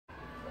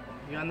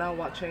You are now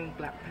watching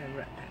Black Pen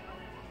Red Pen.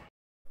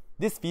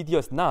 This video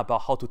is not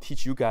about how to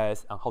teach you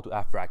guys on how to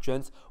add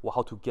fractions or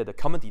how to get the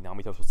common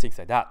denominator or things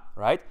like that,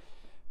 right?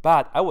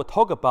 But I will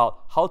talk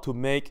about how to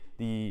make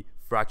the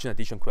fraction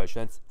addition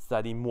questions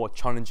slightly more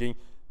challenging.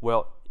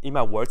 Well, in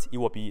my words, it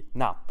will be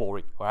not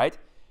boring, all right?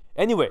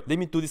 Anyway, let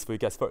me do this for you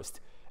guys first.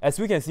 As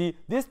we can see,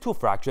 these two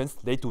fractions,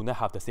 they do not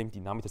have the same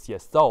denominators here.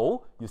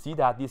 So you see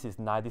that this is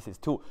 9, this is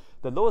 2.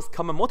 The lowest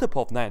common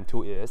multiple of 9 and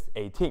 2 is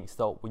 18.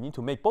 So we need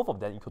to make both of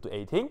them equal to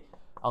 18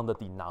 on the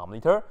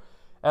denominator.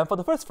 And for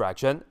the first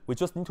fraction, we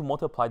just need to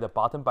multiply the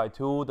bottom by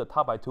 2, the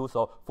top by 2.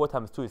 So 4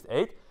 times 2 is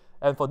 8.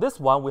 And for this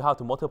one, we have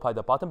to multiply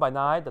the bottom by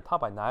 9, the top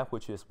by 9,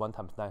 which is 1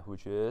 times 9,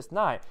 which is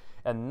 9.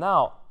 And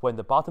now, when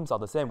the bottoms are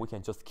the same, we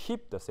can just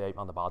keep the same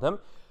on the bottom.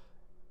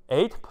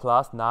 8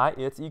 plus 9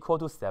 is equal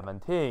to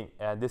 17.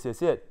 And this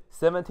is it.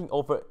 17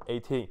 over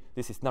 18.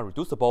 This is not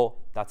reducible.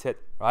 That's it,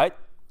 right?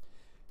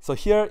 So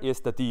here is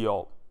the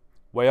deal.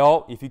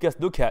 Well, if you guys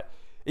look at,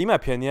 in my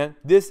opinion,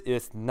 this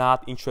is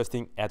not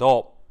interesting at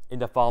all in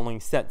the following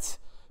sense.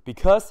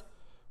 Because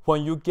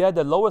when you get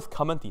the lowest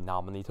common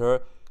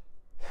denominator,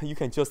 you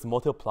can just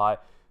multiply,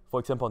 for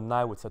example,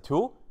 9 with the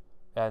 2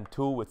 and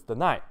 2 with the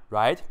 9,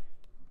 right?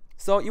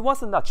 So it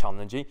wasn't that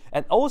challenging.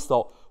 And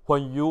also,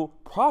 when you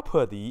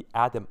properly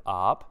add them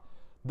up,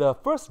 the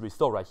first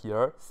result right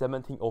here,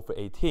 17 over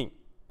 18,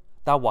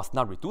 that was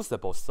not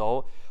reducible.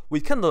 So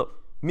we kind of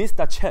missed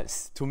that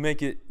chance to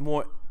make it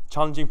more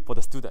challenging for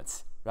the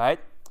students, right?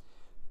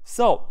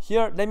 So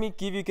here, let me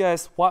give you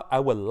guys what I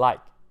would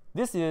like.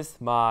 This is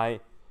my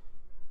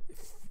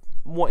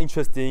more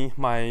interesting,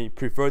 my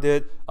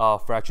preferred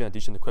fraction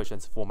addition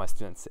questions for my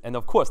students. And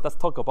of course, let's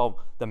talk about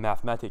the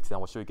mathematics, and I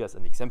will show you guys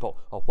an example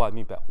of what I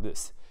mean by all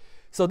this.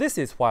 So this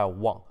is what I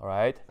want, all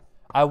right?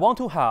 I want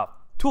to have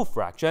two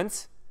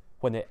fractions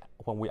when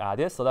we add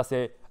it. So let's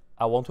say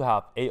I want to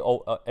have a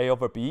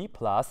over b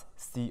plus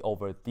c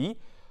over d.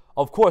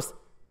 Of course,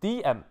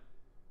 b and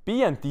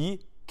d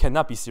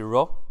cannot be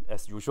 0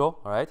 as usual,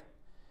 all right?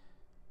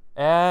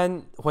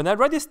 And when I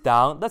write this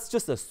down, let's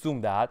just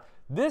assume that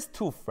these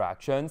two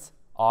fractions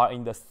are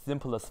in the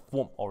simplest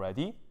form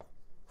already.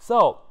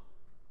 So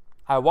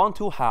I want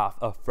to have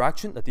a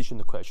fraction addition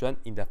equation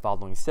in the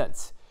following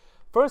sense.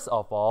 First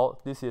of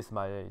all, this is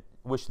my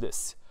wish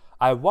list.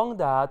 I want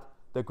that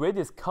the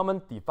greatest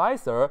common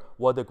divisor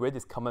or the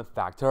greatest common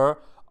factor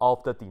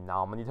of the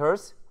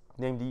denominators,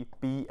 namely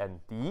b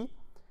and d.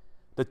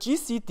 The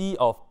GCD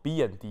of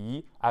b and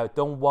d, I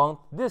don't want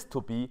this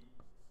to be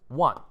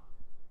 1.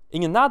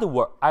 In another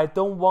word, I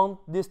don't want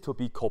this to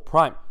be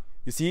coprime.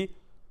 You see,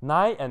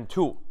 9 and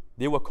 2,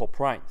 they were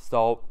coprime.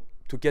 So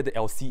to get the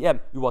LCM,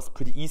 it was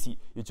pretty easy.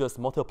 You just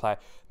multiply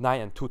 9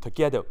 and 2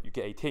 together, you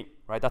get 18,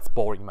 right? That's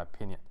boring in my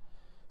opinion.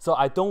 So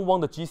I don't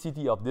want the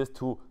GCD of these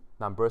two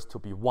numbers to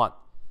be 1.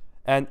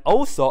 And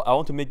also, I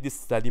want to make this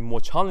slightly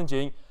more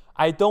challenging.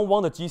 I don't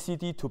want the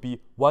GCD to be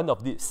one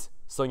of these.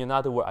 So in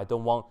another word, I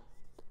don't want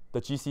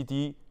the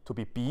GCD to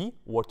be B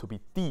or to be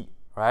D,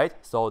 right?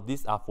 So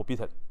these are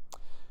forbidden.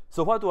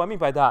 So what do I mean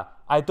by that?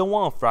 I don't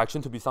want a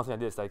fraction to be something like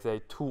this, like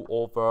say 2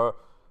 over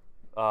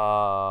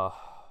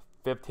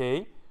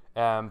 15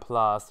 and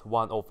plus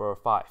 1 over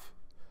 5.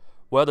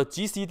 Well, the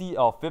GCD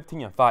of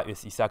 15 and 5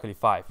 is exactly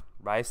 5,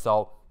 right?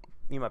 So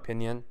in my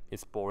opinion,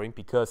 it's boring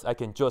because I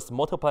can just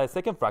multiply the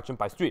second fraction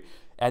by 3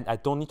 and I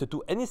don't need to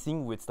do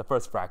anything with the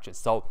first fraction.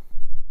 So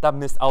that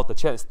missed out the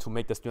chance to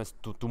make the students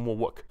do more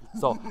work.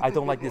 So I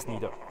don't like this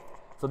neither.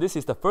 So this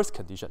is the first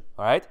condition,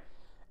 all right?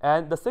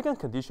 And the second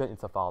condition is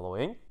the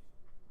following.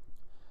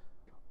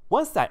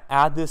 Once I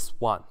add these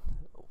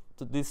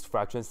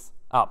fractions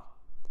up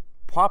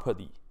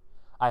properly,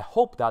 I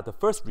hope that the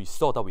first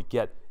result that we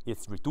get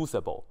is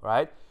reducible,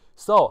 right?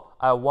 So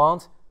I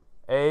want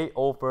a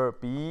over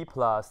b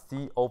plus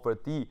c over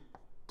d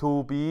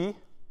to be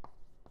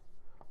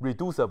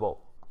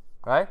reducible,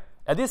 right?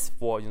 At least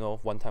for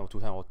 1 time or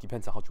 2 times, or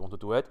depends on how you want to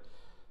do it.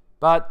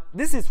 But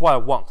this is what I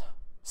want,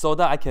 so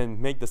that I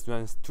can make the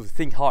students to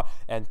think hard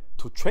and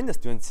to train the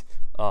students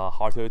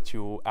harder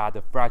to add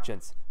the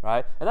fractions,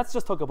 right? And let's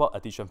just talk about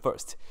addition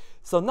first.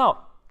 So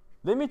now,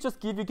 let me just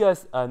give you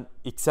guys an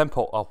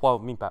example of what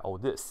I mean by all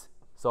this.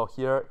 So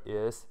here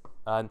is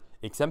an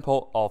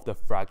example of the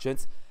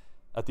fractions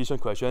addition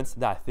questions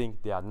that I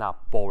think they are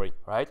not boring,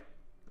 right?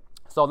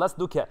 So let's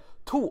look at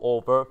 2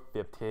 over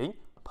 15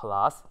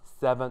 plus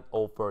 7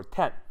 over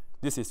 10.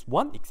 This is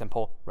one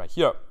example right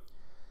here.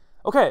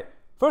 Okay,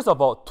 first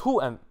of all, 2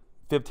 and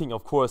 15,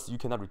 of course, you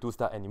cannot reduce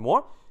that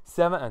anymore.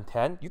 7 and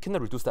 10, you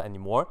cannot reduce that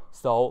anymore.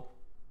 So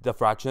the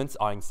fractions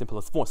are in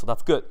simplest form, so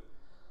that's good.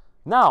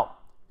 Now,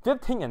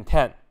 15 and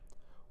 10.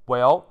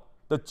 Well,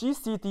 the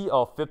GCD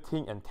of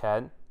 15 and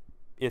 10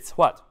 is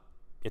what?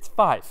 It's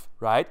 5,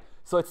 right?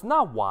 So it's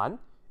not 1,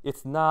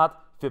 it's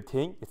not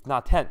 15, it's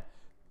not 10.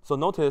 So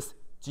notice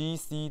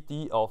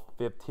GCD of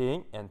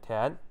 15 and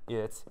 10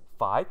 is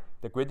 5.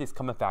 The greatest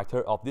common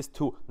factor of these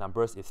two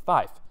numbers is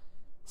 5.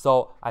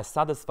 So I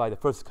satisfy the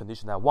first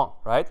condition I want,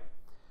 right?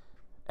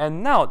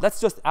 And now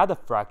let's just add the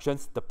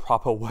fractions the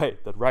proper way,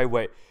 the right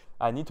way.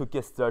 I need to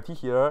get 30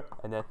 here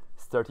and then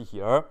 30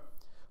 here.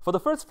 For the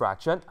first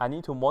fraction, I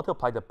need to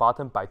multiply the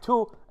bottom by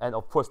 2, and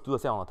of course do the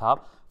same on the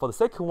top. For the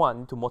second one, I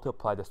need to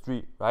multiply the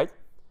 3, right?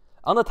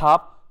 On the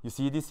top, you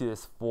see this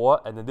is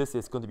 4, and then this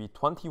is going to be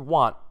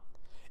 21.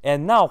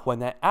 And now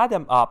when I add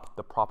them up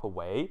the proper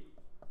way,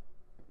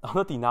 on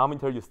the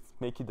denominator, you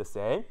make it the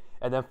same,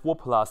 and then 4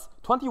 plus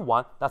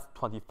 21, that's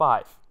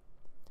 25.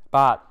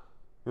 But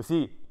you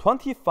see,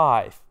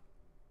 25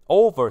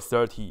 over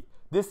 30,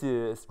 this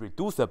is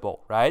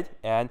reducible, right?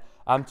 And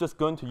I'm just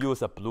going to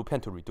use a blue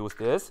pen to reduce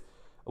this.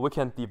 We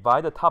can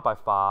divide the top by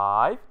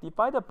 5,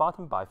 divide the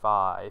bottom by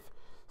 5,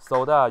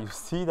 so that you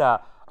see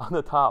that on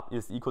the top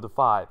is equal to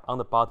 5, on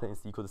the bottom is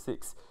equal to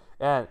 6.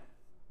 And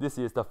this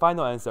is the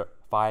final answer,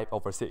 5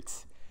 over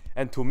 6.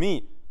 And to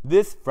me,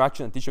 this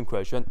fraction addition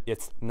question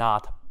is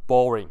not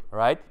boring,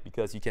 right?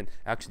 Because you can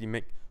actually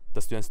make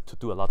the students to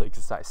do a lot of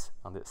exercise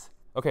on this.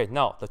 Okay,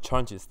 now the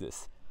challenge is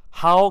this.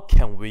 How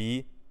can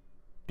we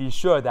be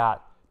sure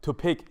that to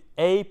pick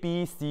A,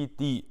 B, C,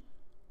 D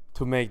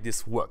to make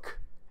this work?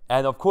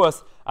 And of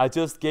course, I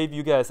just gave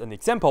you guys an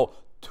example,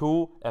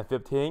 2 and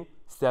 15,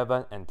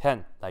 7 and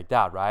 10, like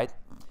that, right?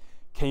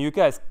 Can you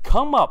guys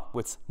come up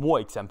with more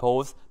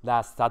examples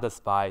that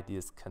satisfy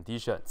these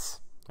conditions,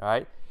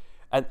 right?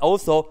 And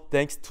also,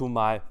 thanks to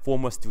my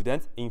former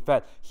student, in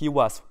fact, he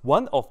was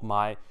one of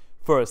my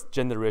first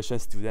generation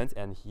students,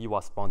 and he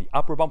was from the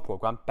upper bound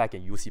program back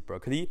in UC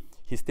Berkeley.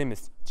 His name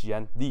is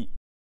Jian Li.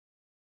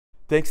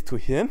 Thanks to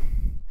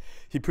him,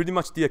 he pretty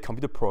much did a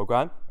computer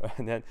program,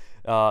 and then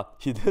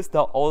he listed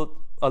out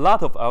a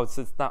lot of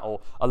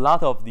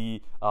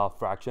the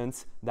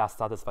fractions that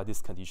satisfy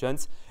these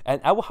conditions. And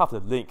I will have the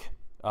link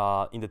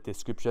in the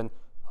description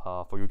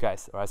for you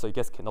guys, all right? So you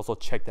guys can also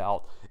check that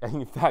out. And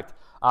in fact,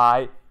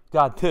 I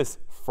got this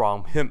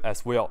from him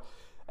as well.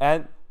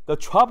 And the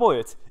trouble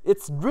is,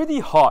 it's really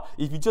hard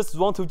if you just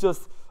want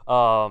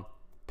to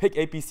pick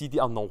A, B, C, D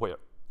out of nowhere.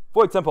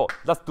 For example,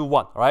 let's do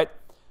one, all right?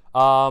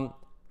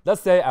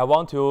 Let's say I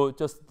want to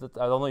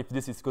I don't know if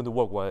this is going to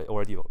work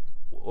already.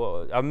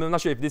 I'm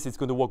not sure if this is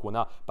going to work or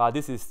not, but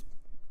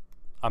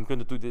I'm going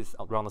to do this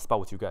around the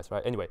spot with you guys,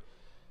 right? Anyway,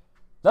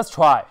 let's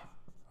try,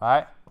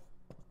 right?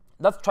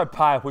 Let's try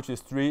pi, which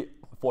is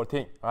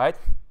 3/14, right?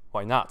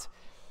 Why not?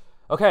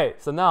 Okay,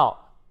 so now,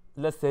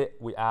 let's say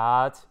we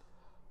add,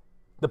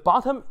 the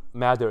bottom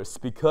matters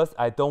because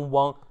I don't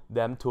want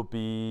them to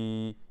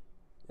be,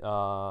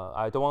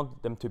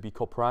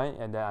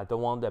 coprime, and then I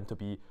don't want them to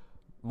be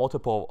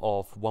multiple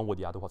of one or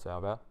the other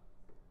whatsoever.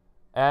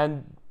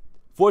 And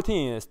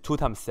 14 is 2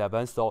 times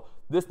 7, so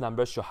this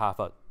number should have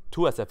a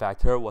 2 as a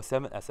factor or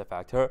 7 as a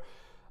factor.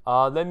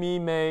 Let me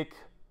make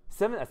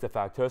 7 as a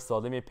factor, so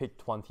let me pick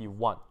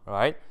 21,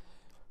 right?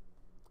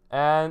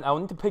 And I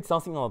will need to pick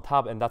something on the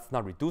top, and that's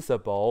not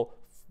reducible.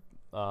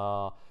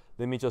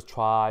 Let me just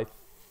try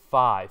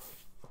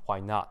 5.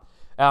 Why not?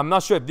 And I'm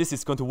not sure if this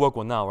is going to work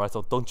or not, right?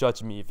 So don't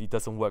judge me if it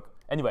doesn't work.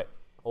 Anyway,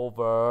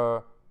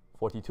 over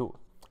 42.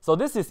 So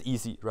this is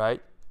easy,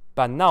 right?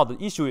 But now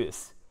the issue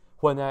is,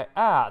 when I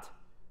add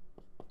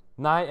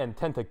 9 and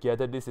 10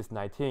 together, this is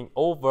 19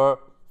 over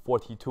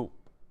 42.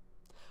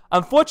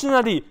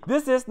 Unfortunately,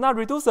 this is not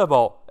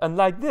reducible,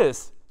 unlike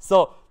this.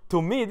 So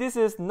to me, this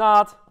is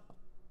not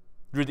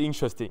really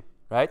interesting,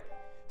 right?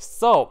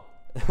 So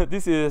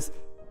this is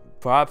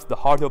perhaps the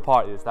harder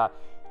part, is that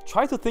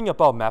try to think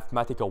about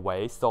mathematical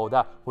ways so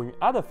that when you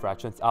add the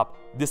fractions up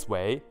this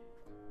way,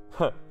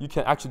 you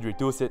can actually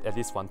reduce it at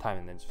least one time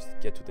and then just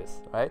get to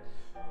this, right?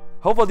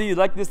 Hopefully you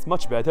like this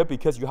much better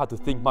because you have to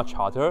think much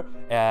harder,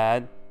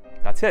 and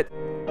that's it.